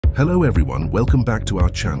Hello everyone, welcome back to our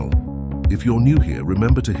channel. If you're new here,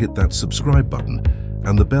 remember to hit that subscribe button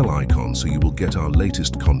and the bell icon so you will get our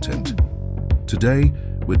latest content. Today,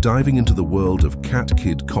 we're diving into the world of Cat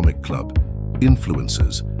Kid Comic Club,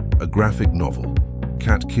 Influencers, a graphic novel,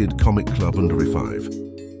 Cat Kid Comic Club Under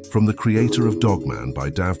 5, from the creator of Dogman by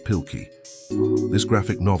Dav Pilkey. This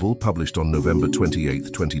graphic novel, published on November 28,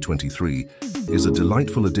 2023, is a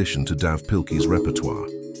delightful addition to Dav Pilkey's repertoire.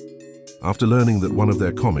 After learning that one of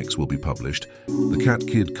their comics will be published, the Cat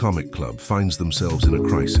Kid Comic Club finds themselves in a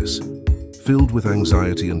crisis. Filled with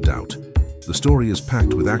anxiety and doubt, the story is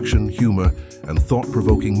packed with action, humor, and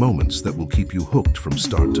thought-provoking moments that will keep you hooked from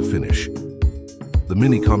start to finish. The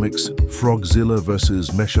mini-comics, Frogzilla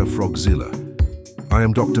vs. Mechafrogzilla. I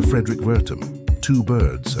am Dr. Fredric Wertham. Two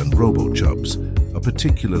Birds and RoboChubbs are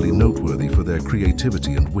particularly noteworthy for their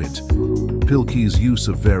creativity and wit. Pilkey's use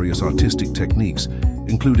of various artistic techniques,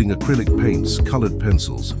 including acrylic paints, colored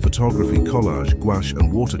pencils, photography, collage, gouache,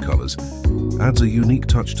 and watercolors, adds a unique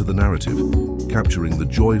touch to the narrative, capturing the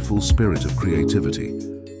joyful spirit of creativity.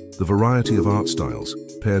 The variety of art styles,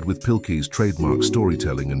 paired with Pilkey's trademark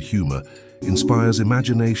storytelling and humor, inspires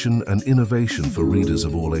imagination and innovation for readers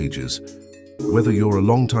of all ages. Whether you're a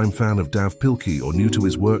longtime fan of Dav Pilkey or new to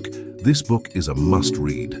his work, this book is a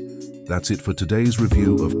must-read. That's it for today's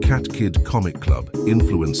review of Cat Kid Comic Club,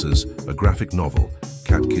 Influencers, a graphic novel,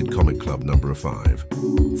 Cat Kid Comic Club number 5,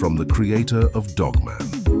 from the creator of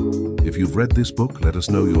Dogman. If you've read this book, let us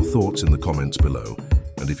know your thoughts in the comments below.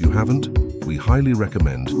 And if you haven't, we highly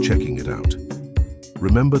recommend checking it out.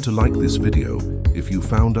 Remember to like this video if you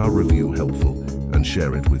found our review helpful and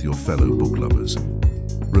share it with your fellow book lovers.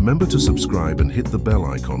 Remember to subscribe and hit the bell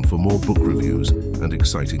icon for more book reviews and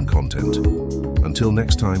exciting content. Until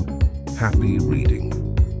next time, happy reading.